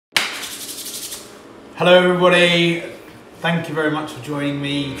Hello everybody, thank you very much for joining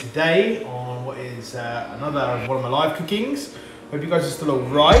me today on what is another one of my live cookings. Hope you guys are still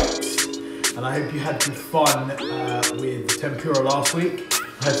alright, and I hope you had good fun with tempura last week.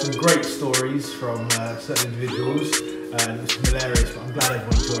 I had some great stories from certain individuals, and it was hilarious, but I'm glad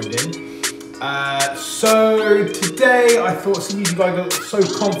everyone joined in. So today I thought, since you guys got so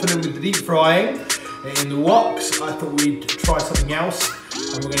confident with the deep frying in the woks, I thought we'd try something else.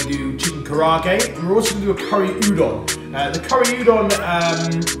 And we're going to do chicken karage, and we're also going to do a curry udon. The curry udon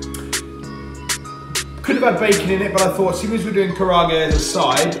could have had bacon in it, but I thought, seeing as we're doing karage as a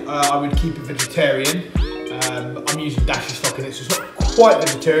side, I would keep it vegetarian. I'm using dashi stock in it, so it's not quite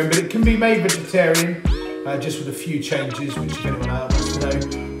vegetarian, but it can be made vegetarian, just with a few changes, which if anyone else wants to know,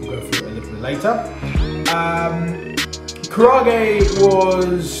 we'll go through it a little bit later. Karage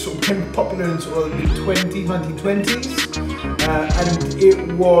became popular in sort of the mid-20s, 1920s, and it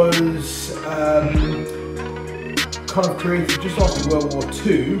was kind of created just after World War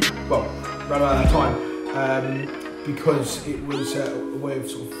II, well, right around that time, because it was a way of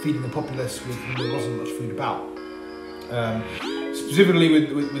sort of feeding the populace when there wasn't much food about. Specifically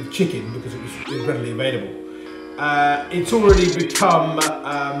with chicken, because it was readily available. It's already become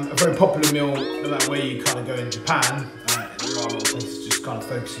a very popular meal no matter where you kind of go in Japan. There are a lot of places just kind of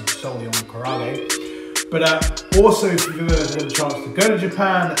focusing solely on karage. But also, if you've ever had a chance to go to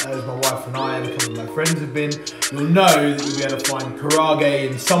Japan, as my wife and I and a couple of my friends have been, you'll know that you'll be able to find karage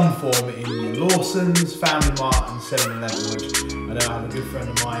in some form in your Lawson's, Family Mart and 7-Eleven, which I know I have a good friend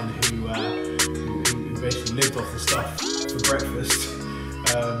of mine who basically lived off the stuff for breakfast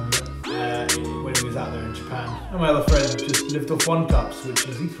when he was out there in Japan. And my other friend just lived off 1 cups, which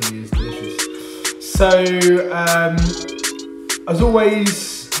is equally as delicious. So, as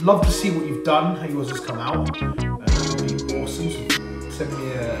always, love to see what you've done, how yours has come out. That would be awesome. So send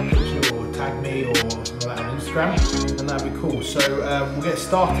me a picture or tag me or something like that on Instagram, and that'd be cool. So we'll get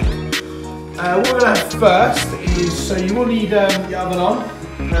started. What we're going to have first is, so you will need your oven on,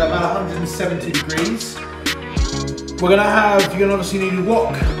 about 170 degrees. You're going to obviously need a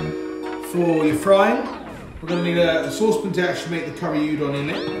wok for your frying. We're going to need a saucepan to actually make the curry udon in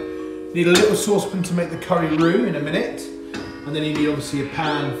it. Need a little saucepan to make the curry roux in a minute. And then you need obviously a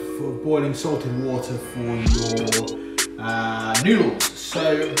pan for boiling salted water for your noodles. So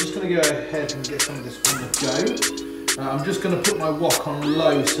I'm just going to go ahead and get some of this on the go. I'm just going to put my wok on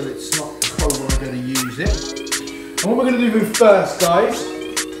low so it's not cold when I'm going to use it. And what we're going to do first, guys,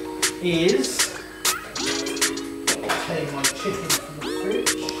 is take my chicken from the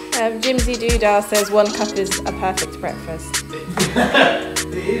fridge. Jimsy Doodah says 1 cup is a perfect breakfast.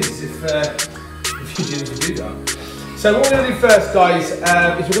 It is if you Jimsy Doodah. So what we're going to do first, guys, is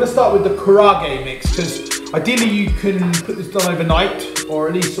we're going to start with the karage mix, because ideally you can put this done overnight, or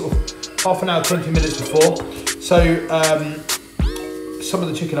at least sort of half an hour, 20 minutes before. So some of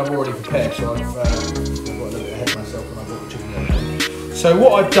the chicken I've already prepared, so I've got a little bit ahead of myself when I bought the chicken the other day. So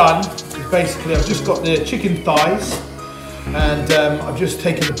what I've done is basically I've just got the chicken thighs, and I've just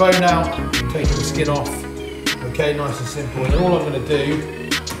taken the bone out, taken the skin off. Okay, nice and simple. And all I'm going to do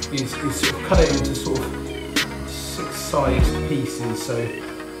is sort of cut it into sort of sized pieces, so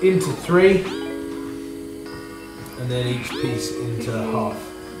into 3, and then each piece into half.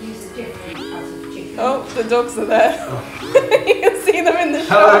 Use different types of chicken. Oh, the dogs are there. Oh. You can see them in the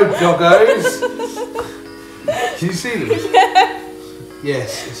shop. Hello, doggos. Can you see them? Yeah.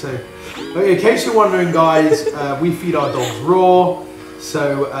 Yes. So, okay, in case you're wondering, guys, we feed our dogs raw,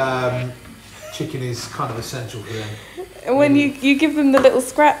 so chicken is kind of essential for them. And when you give them the little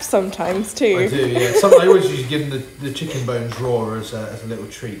scraps sometimes too. I do, yeah. I always usually give them the chicken bones raw as a little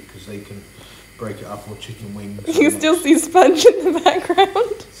treat, because they can break it up, or chicken wings. You can still see Sponge in the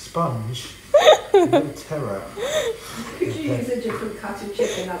background. Sponge? No terror. Could you use a different cut of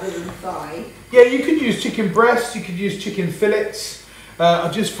chicken other than thigh? Yeah, you could use chicken breasts, you could use chicken fillets. I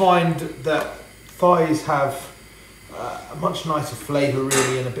just find that thighs have a much nicer flavour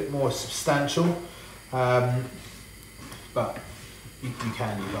really, and a bit more substantial. But you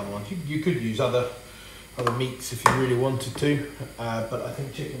can use other ones. You could use other meats if you really wanted to, but I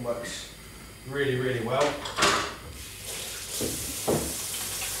think chicken works really, really well.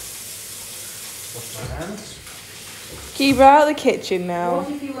 Wash my hands. Keep her out of the kitchen now. What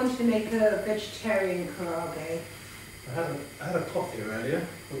if you wanted to make a vegetarian karage? I had a coffee earlier,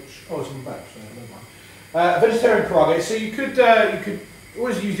 which it's on the back, so never mind. Vegetarian karage. So you could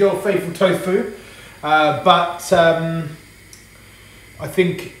always use your faithful tofu, but I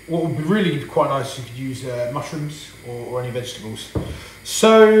think what would be really quite nice, you could use mushrooms or any vegetables.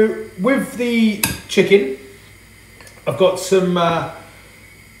 So with the chicken, I've got some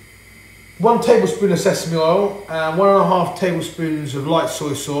 1 tablespoon of sesame oil and 1.5 tablespoons of light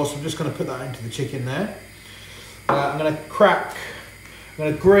soy sauce. I'm just going to put that into the chicken there. I'm going to grate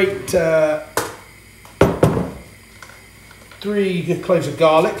 3 cloves of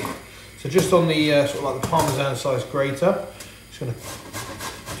garlic. So just on the sort of like the parmesan size grater. Just going to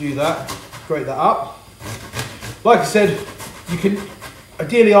do that, grate that up. Like I said, you can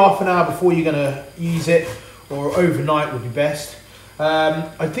ideally half an hour before you're going to use it, or overnight would be best.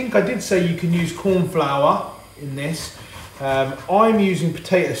 I think I did say you can use corn flour in this. I'm using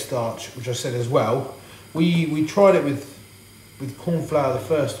potato starch, which I said as well. We tried it with corn flour the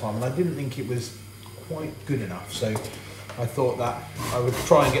first time, and I didn't think it was quite good enough. So I thought that I would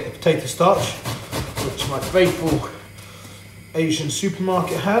try and get the potato starch, which my faithful Asian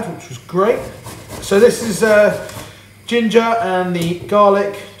supermarket had, which was great. So this is ginger and the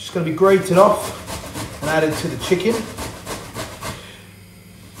garlic, just going to be grated off and added to the chicken.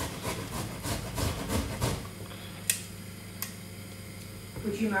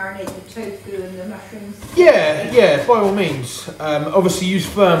 Would you marinate the tofu and the mushrooms? Yeah, by all means. Obviously use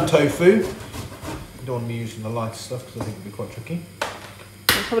firm tofu. You don't want to be using the lighter stuff because I think it'd be quite tricky.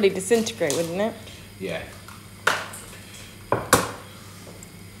 It'd probably disintegrate, wouldn't it? Yeah.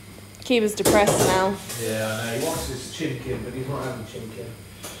 Kiva's depressed now. Yeah, I know. He wants his chimkin, but he's not having chimkin.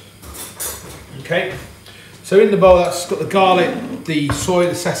 Okay. So in the bowl, that's got the garlic, the soy,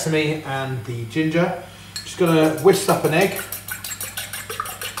 the sesame, and the ginger. Just gonna whisk up an egg.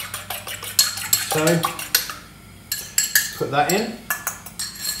 So put that in.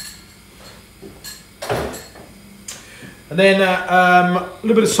 And then a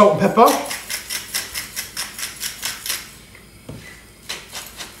little bit of salt and pepper.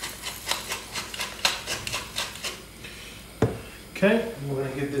 Okay, and we're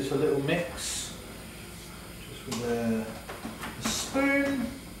going to give this a little mix, just with a spoon.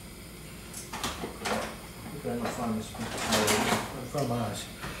 I'm not find the spoon. I'm from my eyes.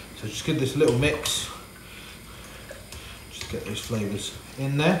 So just give this a little mix. Just get those flavours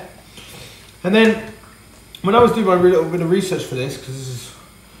in there. And then, when I was doing my little bit of research for this, because this is,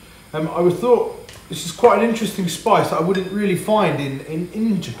 I thought this is quite an interesting spice that I wouldn't really find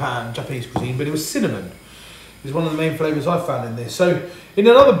in Japanese cuisine, but it was cinnamon. Is one of the main flavours I found in this. So in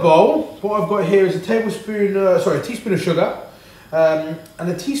another bowl, what I've got here is a teaspoon of sugar, and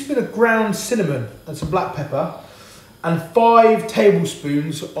a teaspoon of ground cinnamon and some black pepper, and 5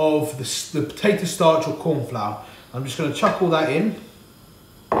 tablespoons of the potato starch or corn flour. I'm just going to chuck all that in.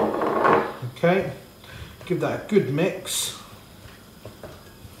 Okay, give that a good mix.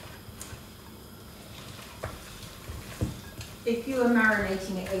 If you were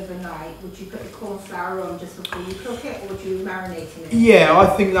marinating it overnight, would you put the corn flour on just before you cook it, or would you marinate it? Yeah, I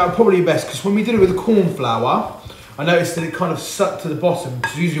think that would probably be best, because when we did it with the corn flour, I noticed that it kind of sucked to the bottom,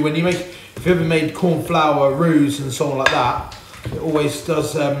 because usually when you make, if you ever made corn flour roux and so on like that, it always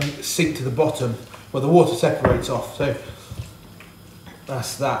does sink to the bottom, where the water separates off. So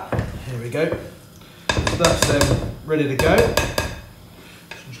that's that. Here we go. So that's ready to go. So I'm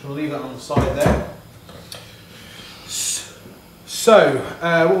just going to leave that on the side there. So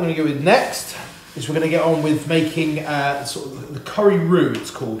what we're going to go with next is we're going to get on with making sort of the curry roux, it's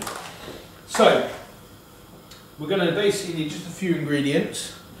called. So we're going to basically need just a few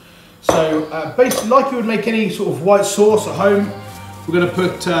ingredients. So basically, like you would make any sort of white sauce at home, we're going to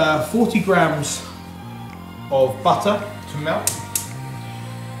put 40 grams of butter to melt.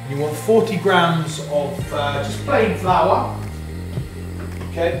 And you want 40 grams of just plain flour.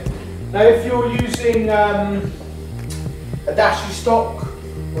 Okay. Now, if you're using a dashi stock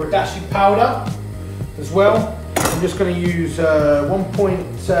or a dashi powder as well, I'm just going to use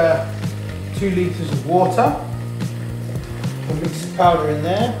 1.2 litres of water. We'll mix the powder in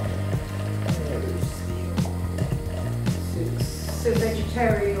there. So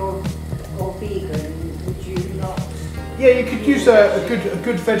vegetarian or vegan, would you not? Yeah, you could use a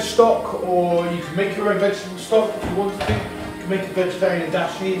good veg stock, or you could make your own vegetable stock if you wanted to. You could make a vegetarian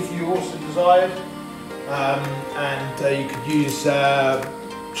dashi if you also desired. And you could use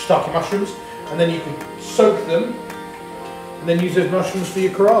shiitake mushrooms, and then you could soak them and then use those mushrooms for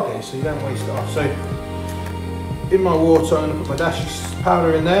your karage, so you don't waste it off. So in my water, I'm going to put my dashi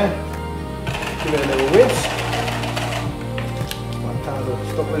powder in there, give it a little whisk. My powder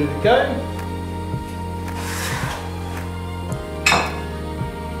stock ready to go.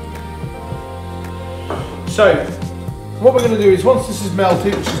 So what we're going to do is, once this is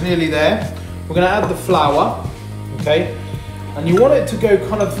melted, which is nearly there, we're going to add the flour, okay? And you want it to go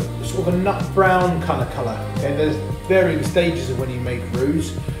kind of sort of a nut brown kind of colour. Okay, there's varying stages of when you make roux.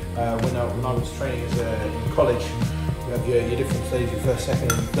 When I was training in college, You have your different stages, your first,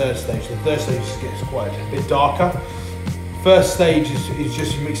 second and third stage. The third stage just gets quite a bit darker. First stage is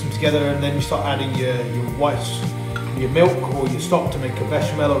just you mix them together and then you start adding your whites, your milk or your stock to make a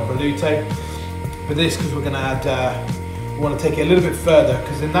bechamel or bonito. But this, because we're going to add, we want to take it a little bit further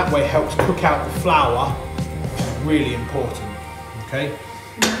because in that way it helps cook out the flour, which is really important. Okay.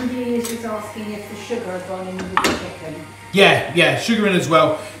 Andy is just asking if the sugar has gone in with the chicken. Yeah, sugar in as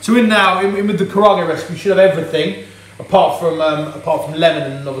well. So in with the Karage recipe, we should have everything apart from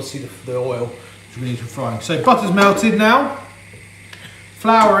lemon and obviously the oil, which we need for frying. So butter's melted now.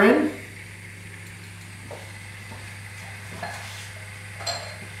 Flour in.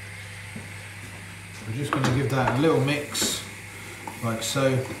 We're just going to give that a little mix, like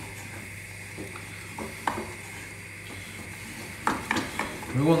so.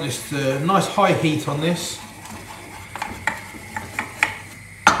 We want this nice high heat on this.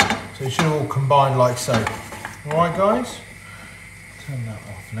 So it should all combine like so. Alright guys, turn that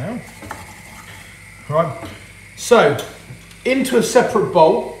off now. Alright, so into a separate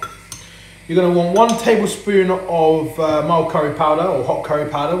bowl, you're going to want 1 tablespoon of mild curry powder or hot curry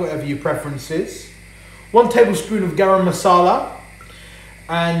powder, whatever your preference is. 1 tablespoon of garam masala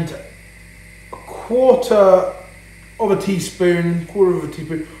and a quarter of a teaspoon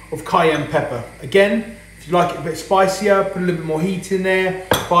of cayenne pepper. Again, if you like it a bit spicier, put a little bit more heat in there,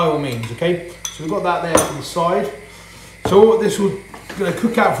 by all means, okay? So we've got that there to the side. So this will going to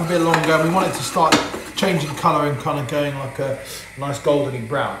cook out for a bit longer and we want it to start changing colour and kind of going like a nice goldeny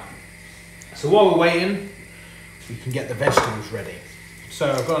brown. So while we're waiting, we can get the vegetables ready.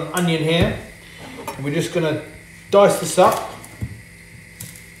 So I've got an onion here and we're just going to dice this up.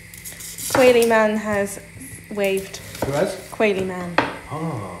 Quaily Man has waved. Who has? Quaily Man.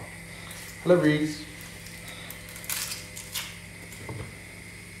 Ah. Hello, Reese.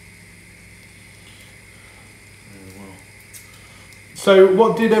 So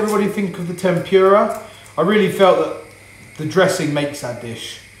what did everybody think of the tempura? I really felt that the dressing makes that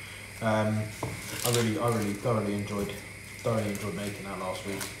dish. I really thoroughly enjoyed making that last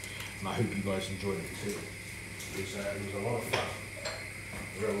week, and I hope you guys enjoyed it too. It was a lot of fun,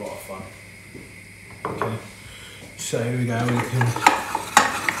 a real lot of fun. Okay, so here we go. We can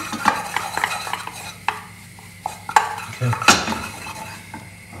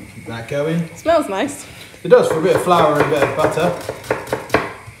keep that going. Smells nice. It does, for a bit of flour and a bit of butter.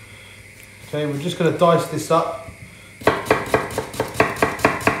 Okay, we're just going to dice this up.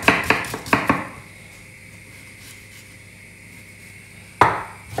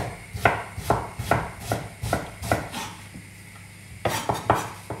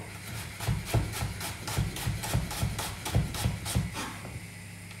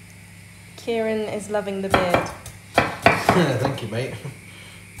 Kieran is loving the beard. Thank you, mate.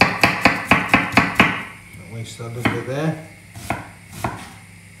 Waste that little bit there.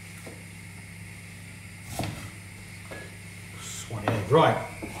 Right,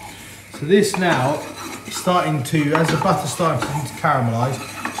 so this now is starting to, as the butter's starting to caramelise,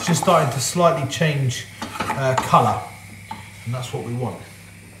 it's just starting to slightly change colour, and that's what we want.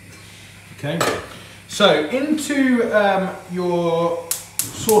 Okay, so into your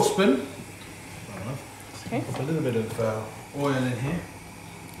saucepan, Okay. put a little bit of oil in here.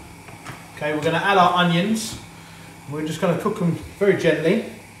 Okay, we're going to add our onions. We're just going to cook them very gently.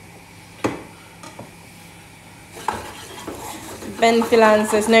 Ben Filan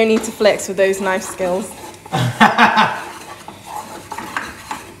says no need to flex with those knife skills.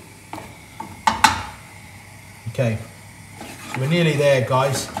 Okay, so we're nearly there,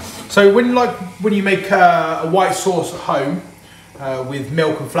 guys. So when you make a white sauce at home with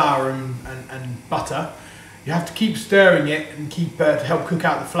milk and flour and butter, you have to keep stirring it and keep to help cook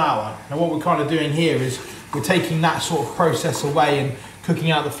out the flour. Now what we're kind of doing here is we're taking that sort of process away and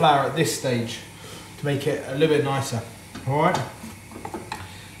cooking out the flour at this stage to make it a little bit nicer. All right,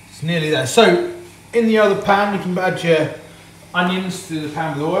 it's nearly there. So in the other pan, you can add your onions to the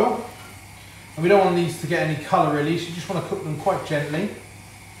pan with oil. And we don't want these to get any colour really, so you just want to cook them quite gently.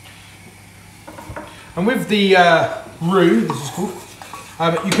 And with the roux, this is called,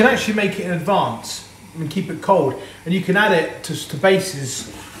 you can actually make it in advance and keep it cold, and you can add it to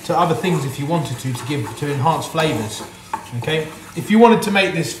bases, to other things if you wanted to enhance flavours. Okay, if you wanted to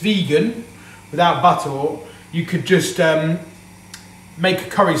make this vegan without butter, you could just make a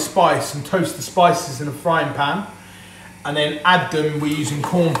curry spice and toast the spices in a frying pan, and then add them. We're using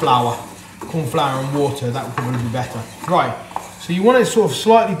corn flour and water. That would probably be better. Right, so you want it sort of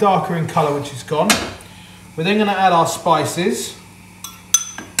slightly darker in colour, which is gone. We're then going to add our spices.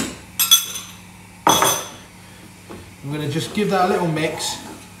 We're going to just give that a little mix.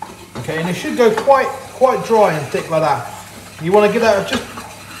 Okay, and it should go quite quite dry and thick like that. You want to give that just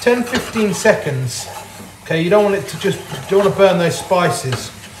 10-15 seconds. Okay, you don't want it to just, you don't want to burn those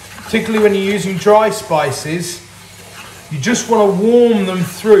spices. Particularly when you're using dry spices, you just want to warm them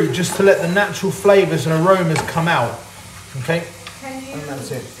through just to let the natural flavours and aromas come out. Okay? Can you and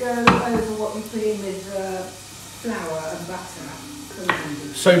that's it. go over what you put in with flour and butter?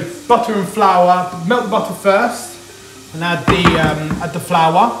 So butter and flour, melt the butter first and add the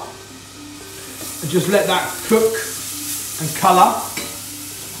flour. And just let that cook and colour.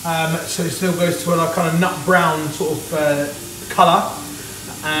 So it still goes to a kind of nut brown sort of colour.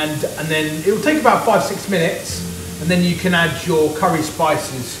 And then it will take about 5-6 minutes. And then you can add your curry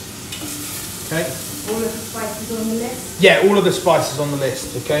spices. Okay? All of the spices on the list? Yeah, all of the spices on the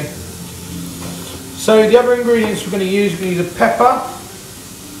list, okay? So the other ingredients we're going to use, we need a pepper.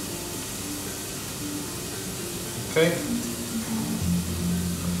 Okay.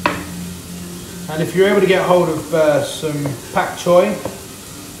 And if you're able to get hold of some Pak Choi,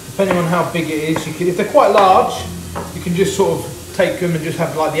 depending on how big it is, you can, if they're quite large, you can just sort of take them and just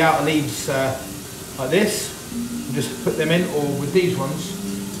have like the outer leaves like this. Just put them in, or with these ones,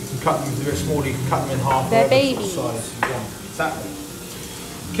 you can cut them if they're smaller, you can cut them in half. They're babies. Size you want. Exactly.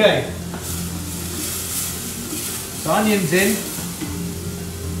 Okay. So onions in.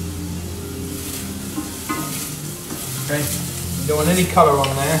 Okay. You don't want any colour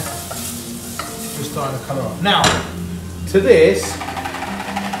on there. Just starting to colour up. Now, to this,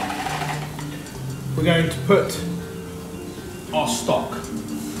 we're going to put our stock.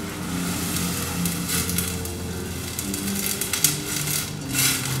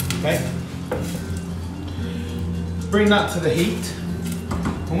 Okay, bring that to the heat,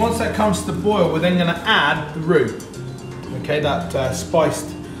 and once that comes to the boil, we're then going to add the roux. Okay, that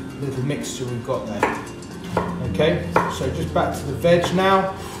spiced little mixture we've got there. Okay, so just back to the veg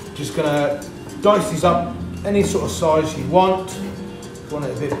now. Just going to dice these up any sort of size you want. If you want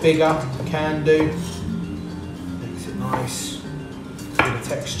it a bit bigger, you can do. Makes it nice, bit of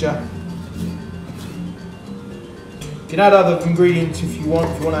texture. You can add other ingredients if you want.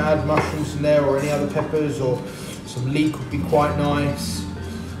 If you want to add mushrooms in there or any other peppers, or some leek would be quite nice.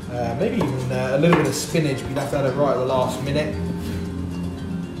 Maybe even a little bit of spinach, but you'd have to add it right at the last minute.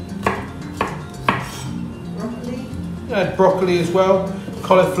 Broccoli? Add broccoli as well.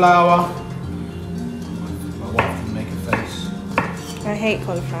 Cauliflower. My wife can make a face. I hate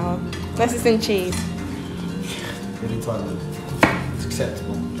cauliflower. Unless it's in cheese. Anytime it's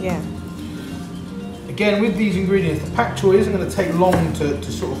acceptable. Yeah. Again, with these ingredients, the Pak Choi isn't going to take long to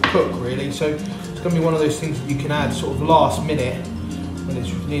sort of cook, really. So it's going to be one of those things that you can add sort of last minute when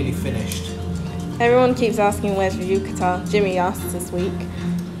it's nearly finished. Everyone keeps asking where's the yukata. Jimmy asked this week.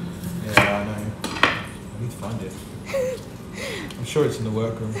 Yeah, I know. I need to find it. I'm sure it's in the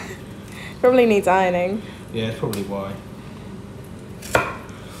workroom. Probably needs ironing. Yeah, it's probably why.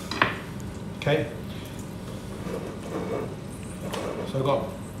 Okay. So I've got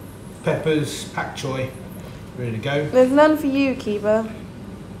peppers, Pak Choi, ready to go. There's none for you, Kiva.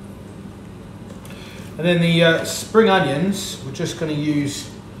 And then the spring onions, we're just going to use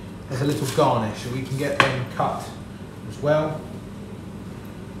as a little garnish, so we can get them cut as well.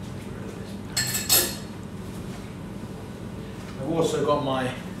 I've also got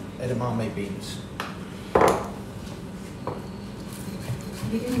my edamame beans.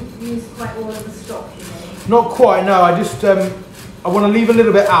 You didn't use quite all of the stock, you know? Not quite, no. I just I want to leave a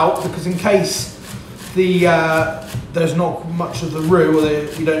little bit out because in case there's not much of the roux, or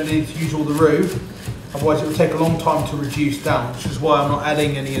you don't need to use all the roux. Otherwise, it will take a long time to reduce down, which is why I'm not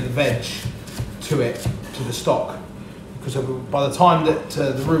adding any of the veg to it, to the stock. Because by the time that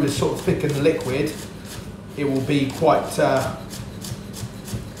the roux is sort of thick in the liquid, it will be quite.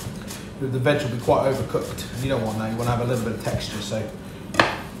 The veg will be quite overcooked. And you don't want that. You want to have a little bit of texture. So.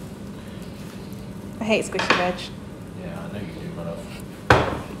 I hate squishy veg. Yeah, I know you do, my love.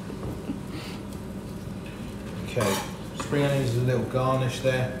 Okay, spring onions is a little garnish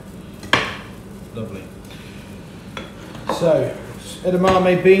there. Lovely. So,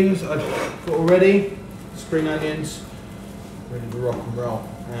 edamame beans I've got already. Spring onions, ready to rock and roll.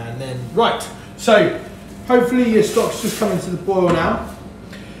 And then, right, so hopefully your stock's just coming to the boil now.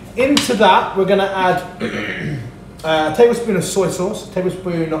 Into that, we're going to add a tablespoon of soy sauce, a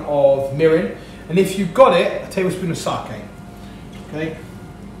tablespoon of mirin, and if you've got it, a tablespoon of sake. Okay,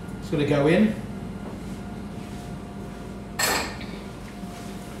 it's going to go in.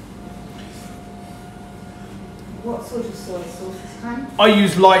 What sort of soy sauce this time? I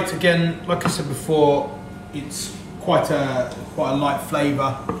use light again, like I said before. It's quite a light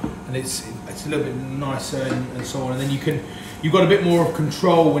flavour, and it's a little bit nicer and so on. And then you can you've got a bit more of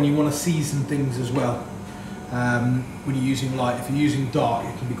control when you want to season things as well. When you're using light, if you're using dark,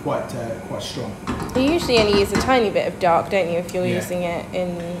 it can be quite strong. You usually only use a tiny bit of dark, don't you, if you're using it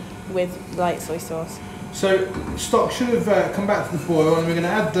with light soy sauce? So stock should have come back to the boil, and we're going to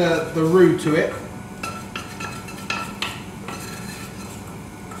add the roux to it.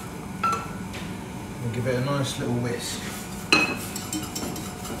 And give it a nice little whisk.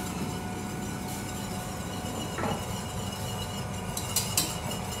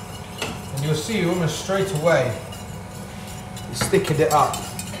 And you'll see almost straight away it's thickened it up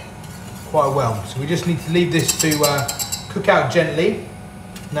quite well. So we just need to leave this to cook out gently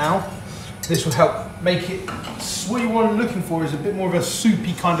now. This will help make it, what you're looking for is a bit more of a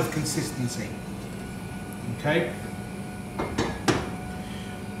soupy kind of consistency. Okay?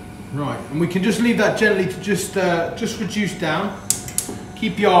 Right, and we can just leave that gently to just reduce down.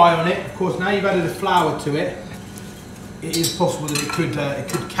 Keep your eye on it. Of course, now you've added a flour to it, it is possible that it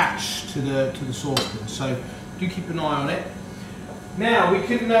could catch to the saucepan. So do keep an eye on it. Now we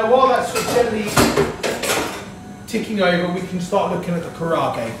can, while that's sort of gently ticking over, we can start looking at the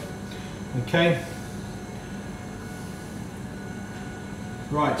Karage. Okay.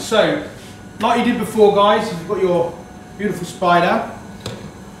 Right, so like you did before, guys, you've got your beautiful spider.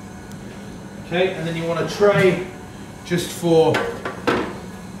 Okay, and then you want a tray just for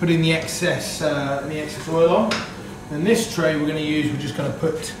putting the excess oil on. And this tray we're just going to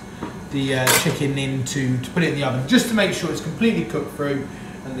put the chicken in to put it in the oven, just to make sure it's completely cooked through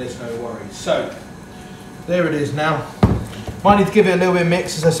and there's no worries. So there it is now. Might need to give it a little bit of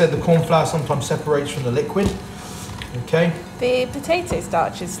mix. As I said, the cornflour sometimes separates from the liquid. Okay. The potato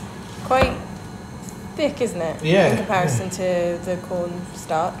starch is quite thick, isn't it? Yeah. In comparison to the corn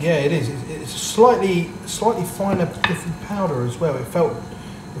starch. Yeah, it is. It's slightly finer, different powder as well. It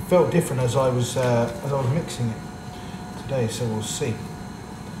felt different as I was mixing it today. So we'll see.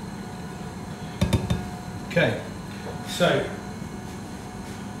 Okay. So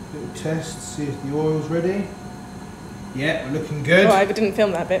little test. See if the oil's ready. Yeah, we're looking good. Oh, I didn't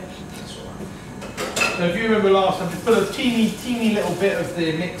film that bit. That's all right. So if you remember last time, just put a teeny little bit of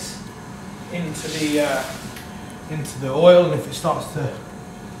the mix into the oil, and if it starts to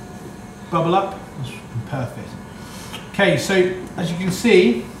bubble up, that's perfect. Okay, so as you can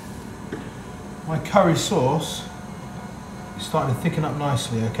see, my curry sauce is starting to thicken up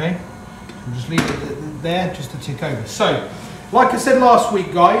nicely. Okay, so we'll just leave it there just to tick over. So, like I said last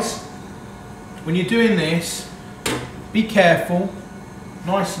week, guys, when you're doing this, be careful,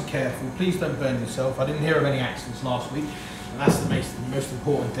 nice and careful. Please don't burn yourself. I didn't hear of any accidents last week, and that's the most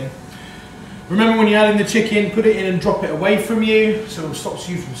important thing. Remember, when you're adding the chicken, put it in and drop it away from you, so it stops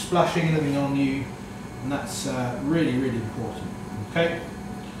you from splashing anything on you, and that's really, really important. Okay.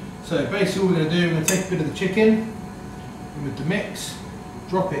 So basically, what we're going to do, we're going to take a bit of the chicken with the mix,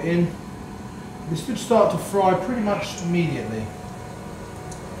 drop it in. This should start to fry pretty much immediately.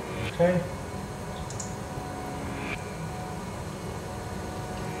 Okay.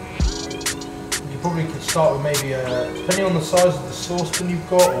 Probably could start with maybe, depending on the size of the saucepan you've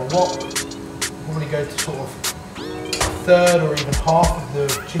got or what, probably go to sort of a third or even half of the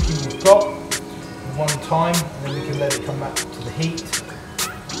chicken you've got at one time, and then we can let it come back to the heat.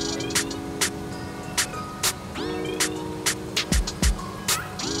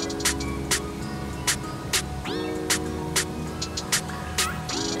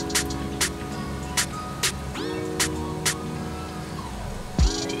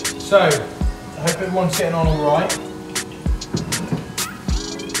 So, I hope everyone's getting on all right.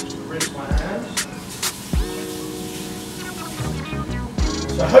 Rinse my hands.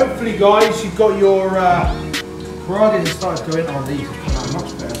 So hopefully, guys, you've got your Karage that started going on. These have come out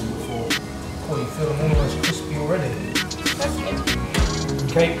much better than before. Oh, you feel them almost crispy already. That's good.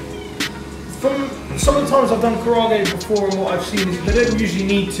 Okay. From some of the times I've done Karage before, and what I've seen is they don't usually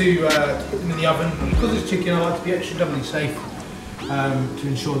need to put them in the oven. Because it's chicken, I like to be extra doubly safe. To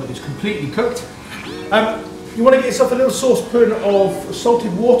ensure that it's completely cooked. You want to get yourself a little saucepan of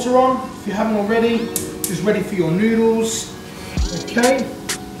salted water on, if you haven't already, just ready for your noodles. Okay.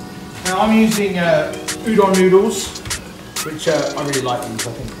 Now I'm using udon noodles, which I really like these.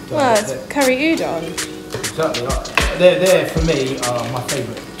 I think. Well, it's curry udon. Exactly. They're for me my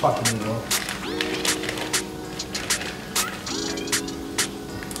favourite type of noodle.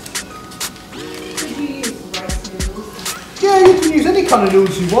 Yeah, you can use any kind of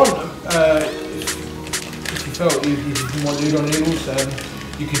noodles you want. If you felt you want udon noodles,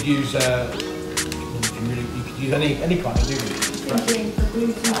 you could use any kind of noodles. Thinking for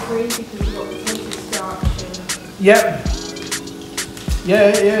gluten free because you've got potato starch. Yep.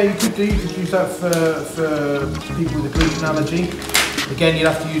 Yeah, you could use that for people with a gluten allergy. Again, you'll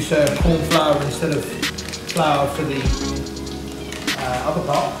have to use corn flour instead of flour for the other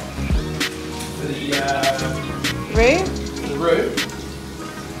part. For the roux? The roux.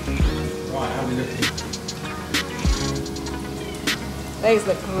 Right, how are we looking? Those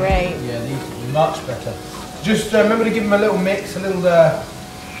look great. Yeah, these are much better. Just remember to give them a little mix, a little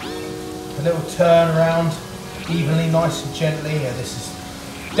turn around, evenly, nice and gently. Yeah, this is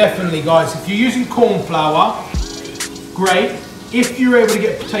definitely, guys, if you're using corn flour, great. If you're able to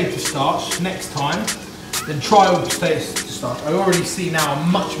get potato starch next time, then try with potato starch. I already see now I'm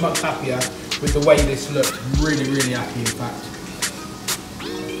much happier with the way this looked. Really happy, in fact.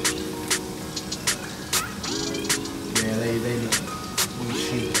 Yeah, they look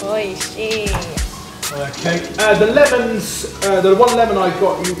Oishi. Okay, the lemons, the one lemon I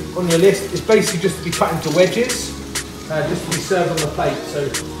got on your list is basically just to be cut into wedges, just to be served on the plate. So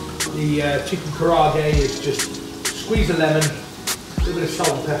the chicken karage is just squeeze a lemon, a little bit of salt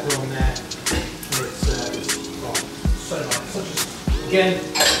and pepper on there, and it's so nice. Again,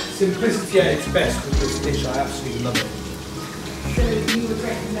 simplicity at its best with this dish. I absolutely love it. So you would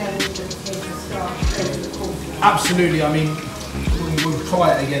recommend the potato starch over the corn flour? Absolutely. I mean, we'll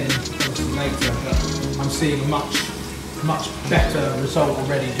try it again obviously later, but I'm seeing a much better result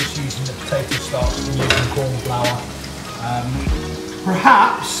already just using the potato starch than using corn flour.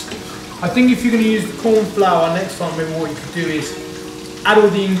 Perhaps, I think if you're going to use the corn flour next time, maybe what you could do is add all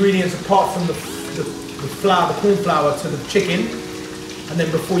the ingredients apart from the corn flour to the chicken, and then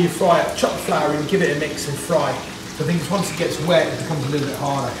before you fry it, chop the flour in, give it a mix and fry. So I think once it gets wet, it becomes a little bit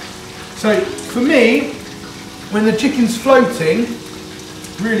harder. So for me, when the chicken's floating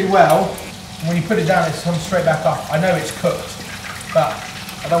really well, when you put it down, it comes straight back up. I know it's cooked, but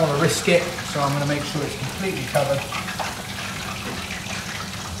I don't want to risk it, so I'm going to make sure it's completely covered.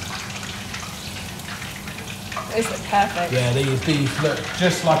 These look perfect. Yeah, these look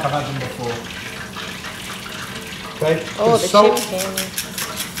just like I've had them before. Okay, Oh, the salt. chicken.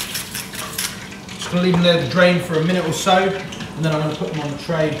 Just going to leave them there to drain for a minute or so, and then I'm going to put them on the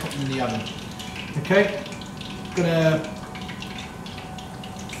tray and put them in the oven. Okay, gonna.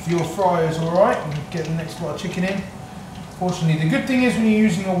 If your fryer's alright, get the next lot of chicken in. Fortunately, the good thing is when you're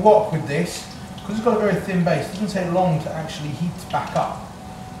using a wok with this, because it's got a very thin base, it doesn't take long to actually heat back up,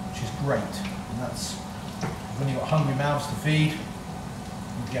 which is great. And that's when you've got hungry mouths to feed,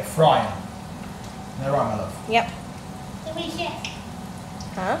 you get frying. Is that right, my love? Yep. We chef.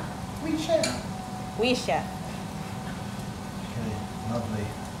 Huh? We share. We chef. Okay, lovely.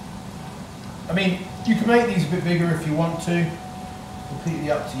 I mean, you can make these a bit bigger if you want to.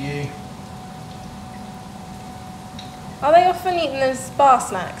 Completely up to you. Are they often eaten as bar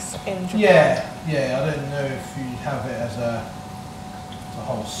snacks in Japan? Yeah. I don't know if you have it as a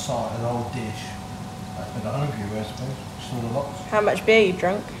whole side, a whole dish. That's a bit hungry, I suppose. Sort of lots. How much beer you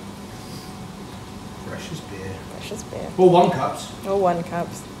drunk? Precious beer. Precious beer. Or 1 cups. Or 1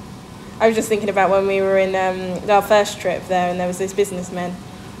 cups. I was just thinking about when we were in our first trip there, and there was this businessman,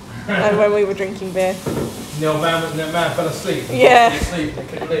 and when we were drinking beer. The old man fell asleep. Yeah. Fell asleep, they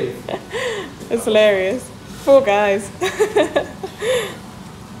couldn't leave. It's hilarious. 4 guys.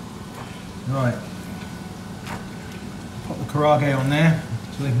 Right. Put the karage on there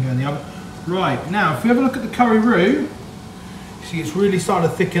so they can go in the oven. Right, now if we have a look at the curry roux, you see it's really starting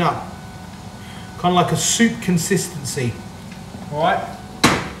to thicken up. Kind of like a soup consistency. Alright?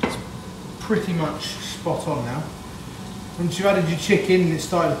 It's pretty much spot on now. Once you've added your chicken and it's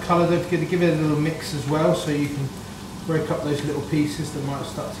started to colour, don't forget to give it a little mix as well so you can break up those little pieces that might have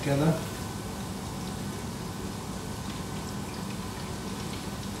stuck together.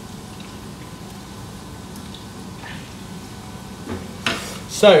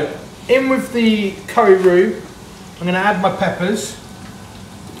 So, in with the curry roux, I'm going to add my peppers.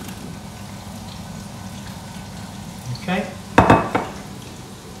 Okay.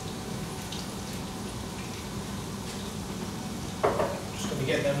 Just going to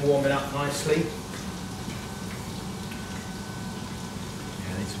get them warming up nicely.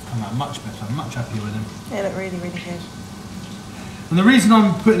 Yeah, these have come out much better. I'm much happier with them. They look really, really good. And the reason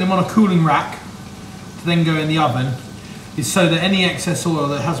I'm putting them on a cooling rack to then go in the oven is so that any excess oil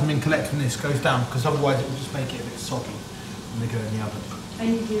that hasn't been collected from this goes down, because otherwise it will just make it a bit soggy when they go in the oven. And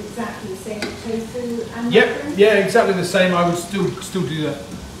you do exactly the same with tofu and Yep, mushroom? yeah, exactly the same. I would still do that.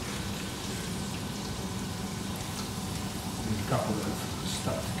 There's a couple that have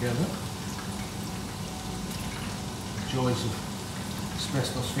stuck together. The joys of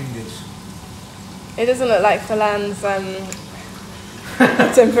asbestos fingers. It doesn't look like Phalan's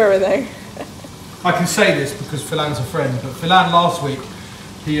tempura though. I can say this because Philan's a friend, but Philan last week,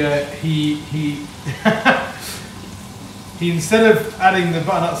 he instead of adding the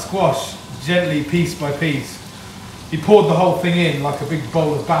butternut squash gently piece by piece, he poured the whole thing in like a big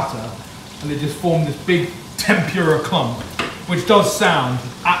bowl of batter, and it just formed this big tempura clump, which does sound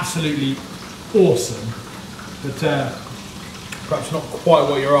absolutely awesome, but perhaps not quite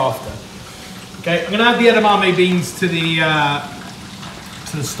what you're after. Okay, I'm going to add the edamame beans to the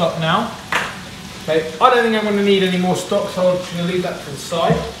stock now. Okay, I don't think I'm going to need any more stock, so I'm just going to leave that to the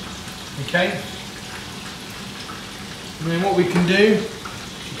side. Okay. And then what we can do,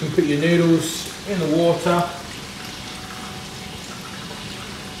 you can put your noodles in the water.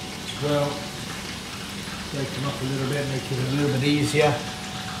 Well, break them up a little bit, make it a little bit easier.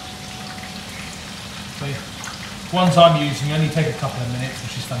 Okay. Ones I'm using only take a couple of minutes,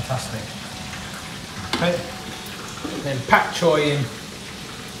 which is fantastic. Okay. Then Pak Choi in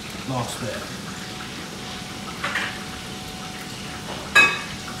last bit.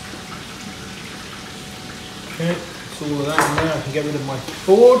 Okay, it's all of that in there. I can get rid of my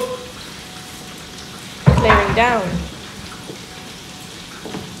board. Clearing down.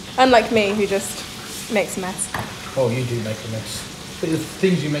 Unlike me, who just makes a mess. Oh, you do make a mess. But the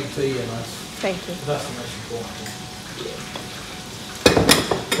things you make to eat are nice. Thank you. That's the most important.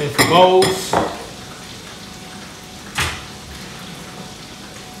 Okay, for bowls.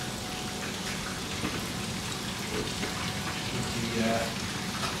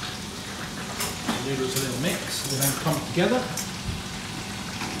 Noodles a little mix so they don't clump together.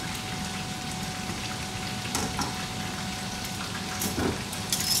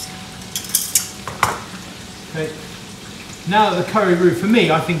 Okay. Now that the curry roux, for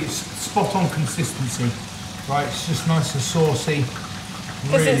me, I think it's spot on consistency. Right, it's just nice and saucy.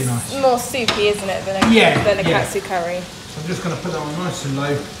 Because Really it's nice. more soupy, isn't it, than a katsu curry? So I'm just going to put that on nice and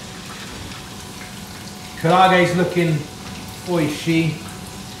low. Karage's looking oishi.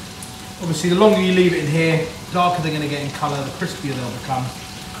 Obviously, the longer you leave it in here, the darker they're going to get in colour, the crispier they'll become.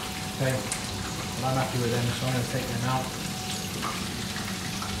 Okay, but I'm happy with them, so I'm going to take them out.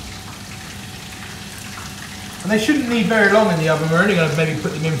 And they shouldn't need very long in the oven. We're only going to maybe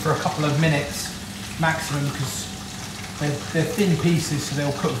put them in for a couple of minutes maximum because they're thin pieces, so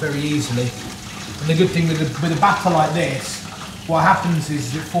they'll cook very easily. And the good thing with a batter like this, what happens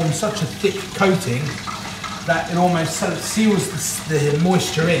is it forms such a thick coating that it almost seals the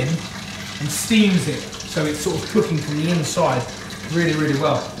moisture in and steams it, so it's sort of cooking from the inside really, really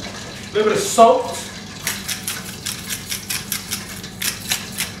well. A little bit of salt.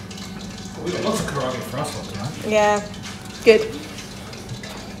 Oh, we've got lots of karage for us tonight. Yeah, good.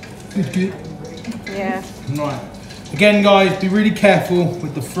 Good. Yeah. Right. Again, guys, be really careful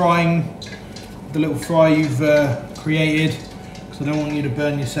with the frying, the little fry you've created, because I don't want you to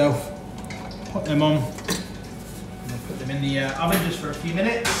burn yourself. Put them on. Put them in the oven just for a few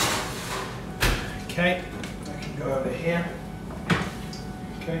minutes. Okay, I can go over here.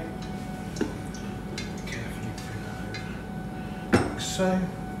 Okay. Carefully bring that over. Like so.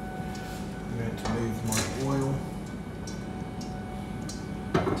 I'm going to move my oil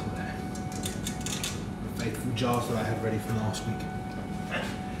to there. The faithful jars that I had ready from last week.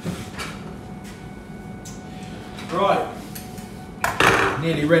 Right.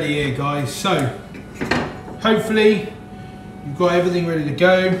 Nearly ready here, guys. So, hopefully, you've got everything ready to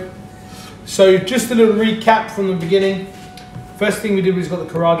go. So just a little recap from the beginning. First thing we did was got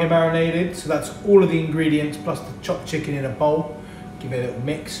the karage marinated. So that's all of the ingredients plus the chopped chicken in a bowl. Give it a little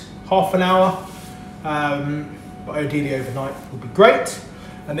mix. Half an hour, but ideally overnight would be great.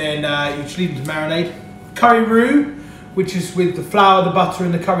 And then you just leave them to marinate. Curry roux, which is with the flour, the butter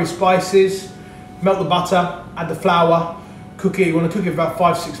and the curry spices. Melt the butter, add the flour, cook it. You want to cook it for about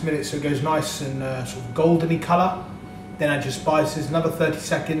 5-6 minutes so it goes nice and sort of goldeny colour. Then add your spices, another 30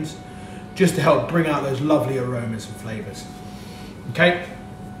 seconds, just to help bring out those lovely aromas and flavours. Okay,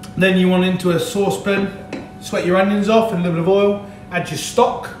 then you want into a saucepan, sweat your onions off in a little bit of oil, add your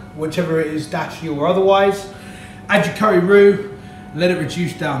stock, whichever it is, dashi or otherwise, add your curry roux, let it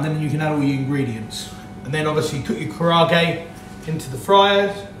reduce down, then you can add all your ingredients. And then obviously cook your karage into the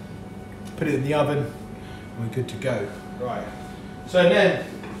fryers, put it in the oven, and we're good to go. Right, so then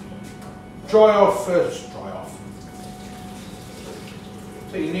dry off first.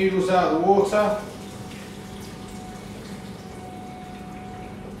 Take your noodles out of the water.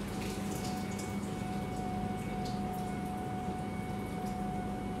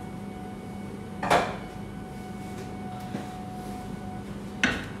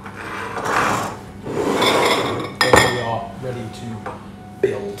 There we are, ready to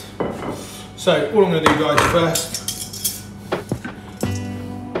build. So all I'm going to do, guys, first,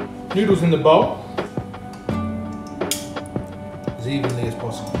 noodles in the bowl. as evenly as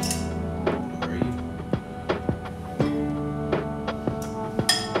possible.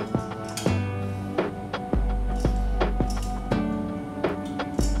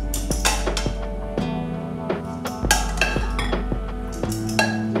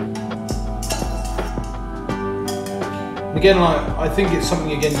 Again, I think it's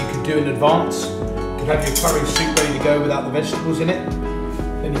something again you could do in advance. You could have your curry soup ready to go without the vegetables in it.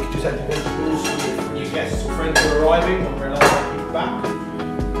 Then you could just add your vegetables when your guests or friends are arriving, or we're allowed people back.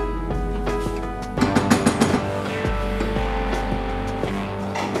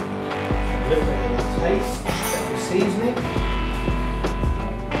 A little bit of the taste, check the seasoning.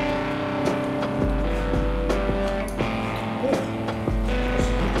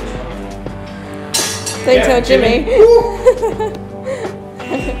 Don't tell Jimmy.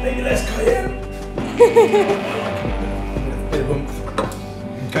 Maybe less cayenne. A bit of oomph.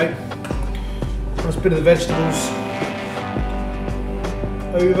 Okay. Nice bit of the vegetables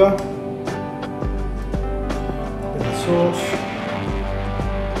over. Bit of the sauce.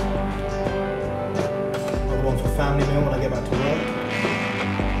 Another one for family meal when I get back to work.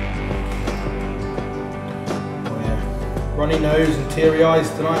 Oh yeah. Runny nose and teary eyes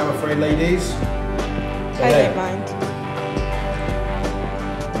tonight, I'm afraid, ladies. I don't mind.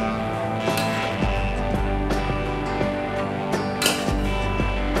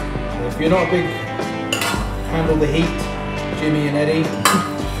 If you're not a big handle the heat, Jimmy and Eddie,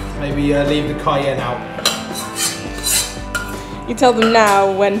 maybe leave the cayenne out. You tell them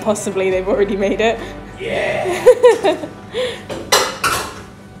now when possibly they've already made it. Yeah.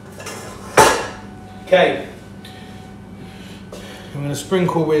 Okay. I'm going to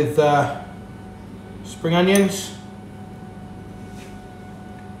sprinkle with spring onions.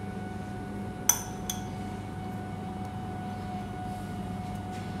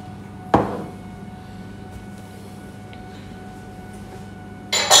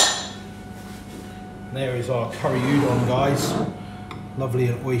 And there is our curry udon, guys. Lovely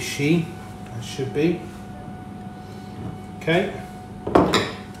and oishi, as should be. Okay.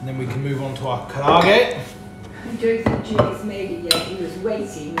 And then we can move on to our karage. I don't think Jimmy's made it yet. He was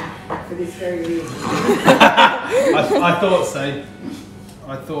waiting for this very reason. I thought so.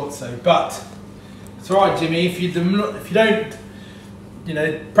 I thought so. But it's all right, Jimmy. If you don't, you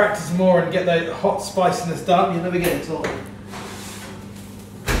know, practice more and get the hot spiciness done, you'll never get it all.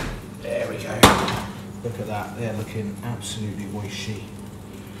 There we go. Look at that. They're looking absolutely oishi.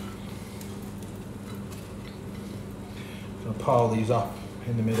 Gonna pile these up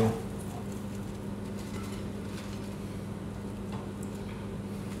in the middle.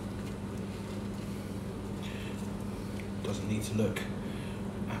 Doesn't need to look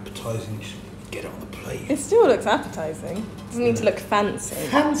appetizing, just get it on the plate. It still looks appetizing. It doesn't need to look fancy.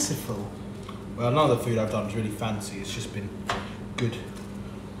 Fanciful. Well, none of the food I've done is really fancy. It's just been good,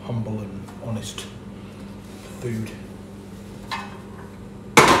 humble and honest food.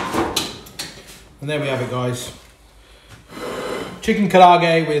 And there we have it, guys. Chicken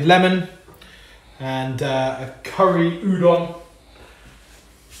karage with lemon and a curry udon.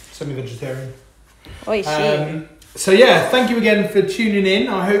 Semi-vegetarian. Oishi. So yeah, thank you again for tuning in.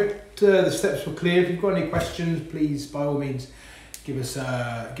 I hope the steps were clear. If you've got any questions, please, by all means, give us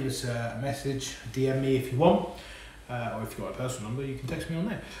a message, DM me if you want, or if you've got a personal number, you can text me on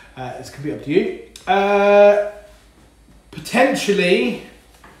there. It's completely up to you. Potentially,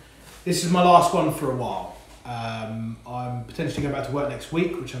 this is my last one for a while. I'm potentially going back to work next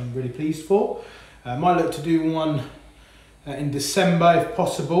week, which I'm really pleased for. Might look to do one in December if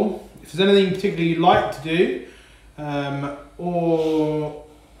possible. If there's anything particularly you'd like to do, or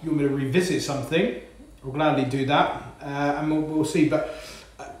you want me to revisit something, I'll gladly do that, and we'll see. But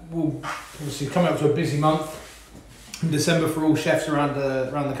we'll obviously come up to a busy month in December for all chefs around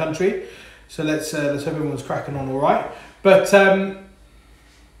the country. So let's hope everyone's cracking on all right. But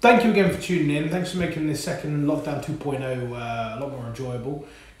thank you again for tuning in. Thanks for making this second lockdown 2.0 a lot more enjoyable.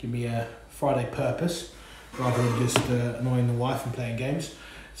 Give me a Friday purpose rather than just annoying the wife and playing games.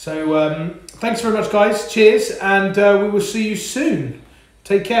 So thanks very much, guys. Cheers, and we will see you soon.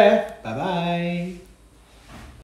 Take care. Bye bye.